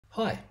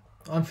Hi,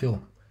 I'm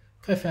Phil,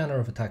 co-founder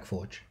of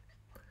AttackForge.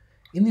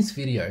 In this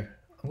video,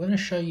 I'm going to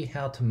show you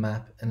how to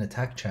map an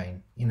attack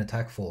chain in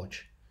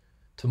AttackForge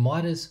to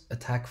MITRE's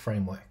attack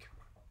framework.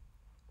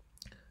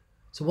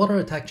 So what are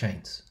attack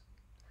chains?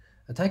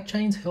 Attack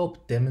chains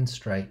help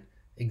demonstrate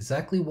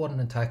exactly what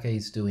an attacker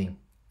is doing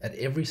at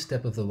every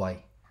step of the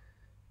way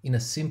in a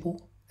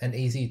simple and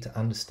easy to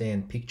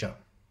understand picture.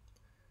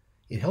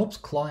 It helps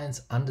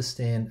clients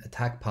understand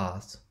attack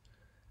paths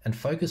and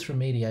focus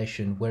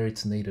remediation where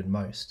it's needed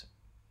most.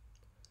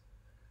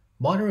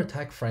 MITRE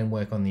ATT&CK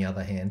Framework, on the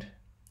other hand,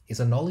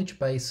 is a knowledge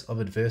base of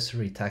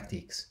adversary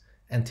tactics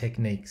and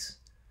techniques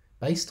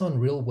based on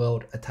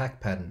real-world attack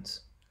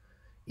patterns.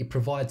 It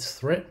provides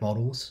threat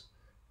models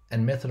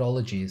and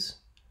methodologies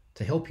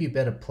to help you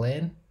better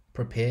plan,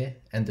 prepare,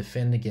 and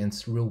defend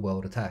against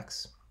real-world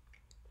attacks.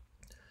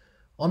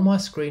 On my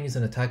screen is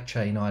an attack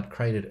chain I had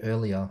created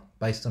earlier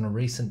based on a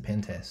recent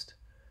pen test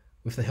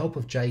with the help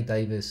of Jay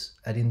Davis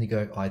at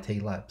Indigo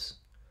IT Labs,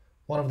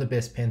 one of the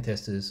best pen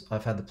testers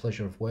I've had the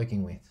pleasure of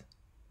working with.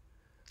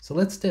 So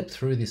let's step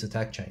through this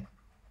attack chain.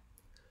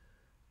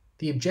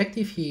 The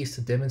objective here is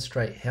to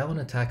demonstrate how an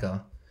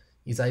attacker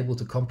is able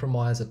to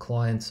compromise a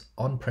client's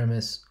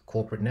on-premise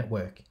corporate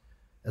network,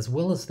 as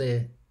well as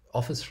their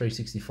Office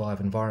 365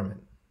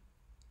 environment.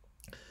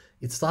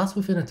 It starts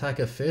with an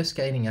attacker first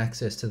gaining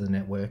access to the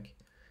network,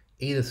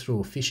 either through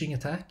a phishing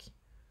attack,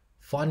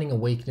 finding a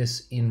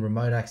weakness in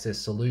remote access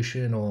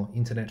solution or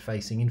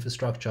internet-facing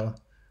infrastructure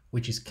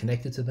which is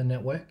connected to the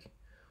network,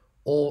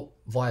 or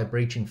via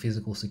breaching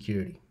physical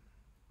security.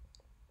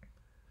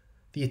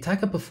 The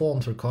attacker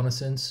performs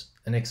reconnaissance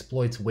and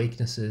exploits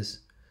weaknesses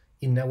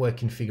in network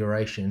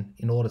configuration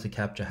in order to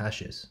capture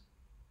hashes.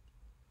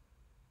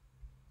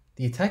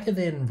 The attacker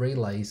then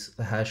relays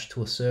the hash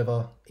to a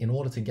server in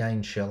order to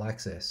gain shell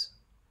access,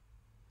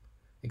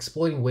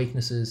 exploiting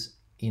weaknesses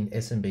in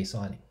SMB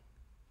signing.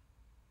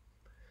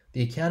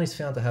 The account is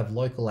found to have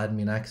local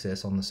admin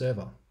access on the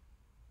server.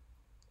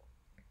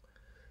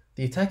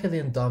 The attacker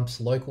then dumps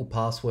local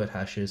password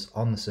hashes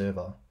on the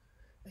server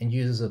and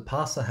uses a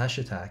pass the hash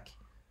attack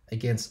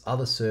against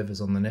other servers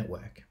on the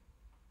network,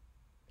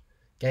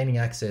 gaining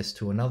access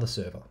to another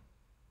server.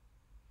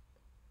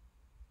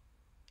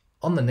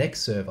 On the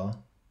next server,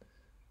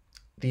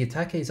 the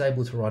attacker is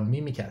able to run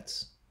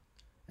mimikatz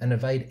and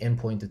evade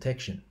endpoint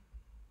detection.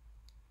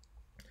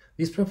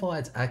 This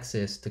provides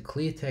access to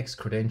clear text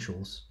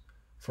credentials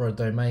for a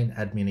domain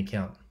admin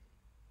account.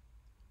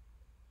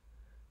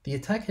 The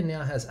attacker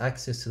now has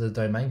access to the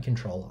domain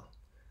controller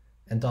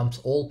and dumps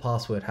all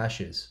password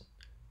hashes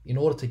in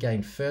order to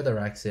gain further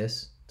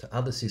access to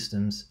other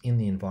systems in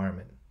the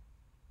environment.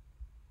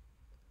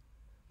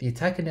 The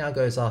attacker now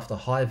goes after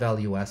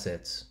high-value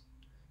assets,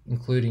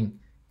 including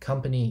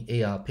company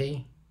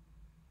ERP,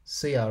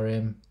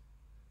 CRM,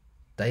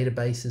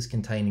 databases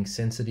containing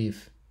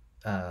sensitive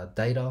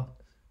data,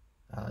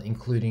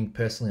 including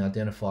personally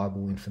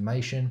identifiable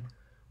information,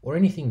 or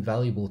anything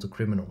valuable to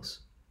criminals.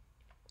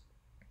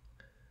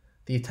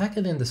 The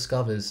attacker then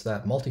discovers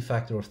that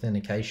multi-factor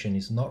authentication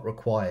is not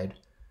required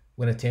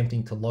when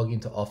attempting to log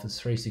into Office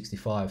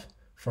 365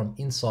 from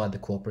inside the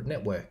corporate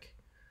network,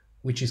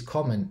 which is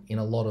common in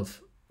a lot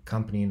of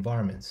company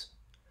environments.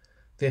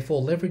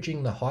 Therefore,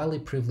 leveraging the highly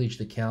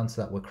privileged accounts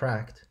that were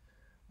cracked,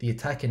 the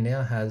attacker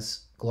now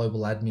has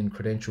global admin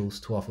credentials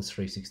to Office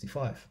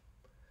 365,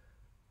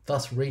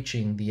 thus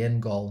reaching the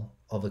end goal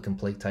of a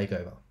complete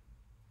takeover.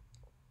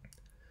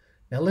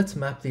 Now let's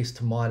map this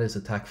to MITRE's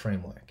attack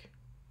framework.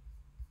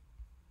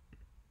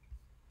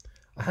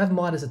 I have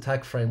MITRE's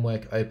attack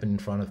framework open in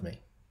front of me.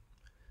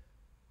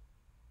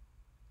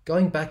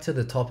 Going back to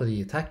the top of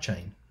the attack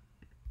chain,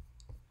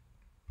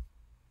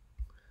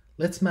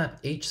 let's map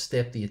each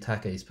step the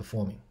attacker is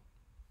performing.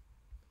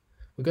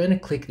 We're going to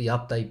click the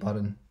update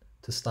button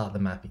to start the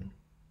mapping.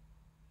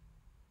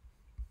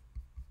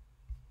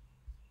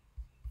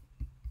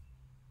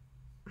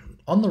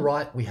 On the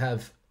right, we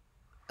have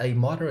a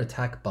MITRE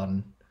attack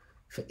button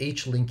for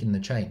each link in the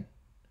chain.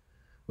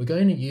 We're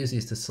going to use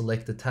this to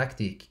select a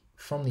tactic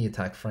from the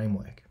attack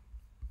framework.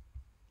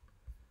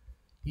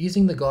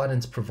 Using the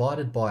guidance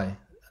provided by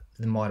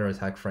the MITRE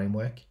attack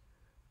framework,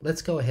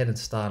 let's go ahead and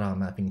start our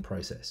mapping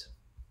process.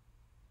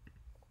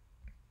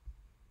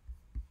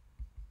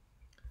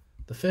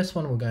 The first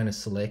one we're going to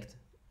select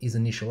is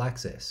initial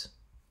access.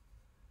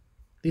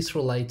 This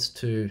relates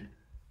to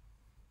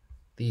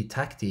the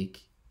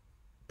tactic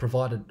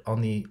provided on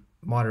the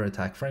MITRE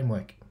attack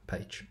framework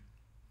page.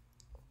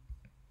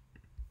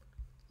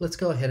 Let's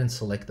go ahead and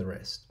select the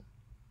rest.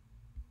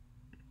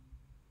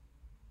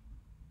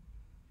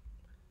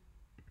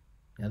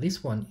 Now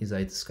this one is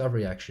a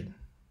discovery action.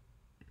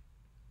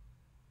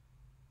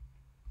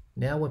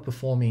 Now we're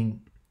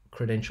performing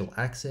credential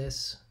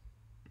access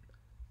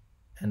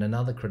and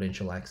another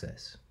credential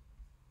access.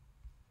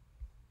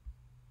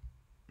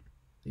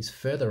 This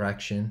further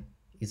action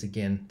is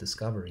again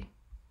discovery,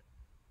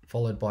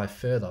 followed by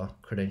further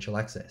credential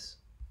access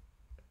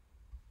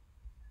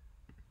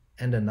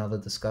and another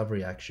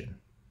discovery action.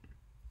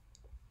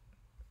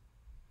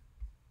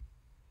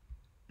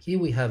 Here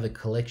we have a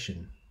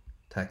collection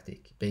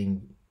tactic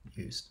being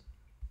used.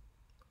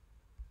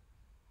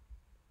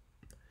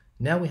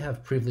 Now we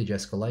have privilege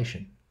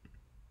escalation,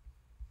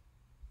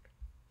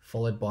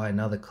 followed by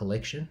another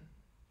collection,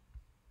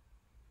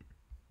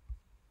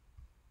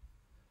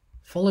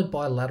 followed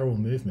by lateral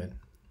movement,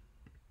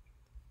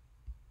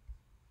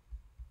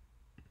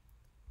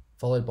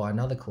 followed by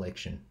another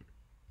collection.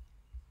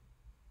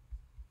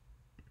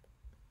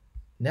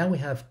 Now we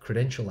have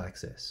credential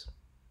access.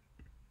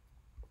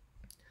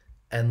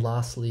 And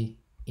lastly,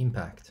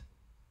 impact.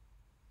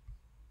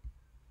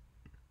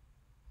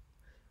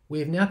 We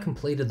have now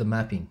completed the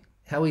mapping.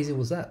 How easy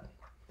was that?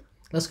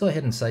 Let's go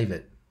ahead and save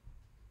it,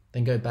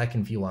 then go back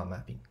and view our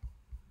mapping.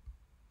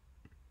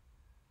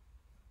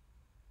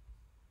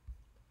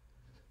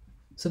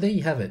 So there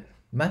you have it,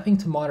 mapping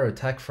to MITRE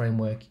ATT&CK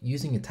Framework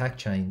using attack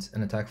chains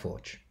and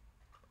AttackForge.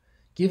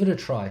 Give it a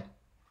try,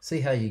 see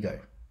how you go.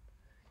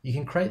 You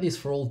can create this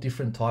for all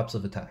different types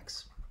of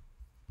attacks.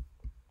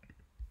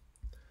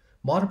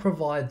 MITRE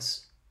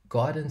provides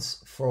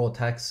guidance for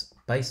attacks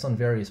based on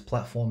various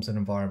platforms and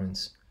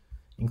environments,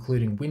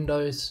 including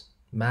Windows,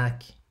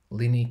 Mac,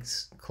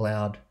 Linux,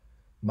 cloud,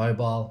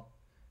 mobile,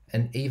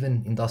 and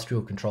even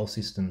industrial control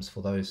systems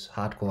for those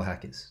hardcore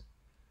hackers.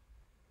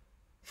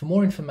 For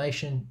more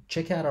information,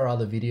 check out our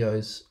other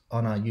videos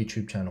on our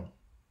YouTube channel,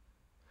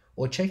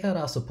 or check out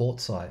our support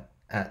site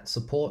at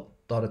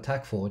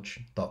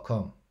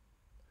support.attackforge.com.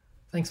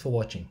 Thanks for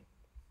watching.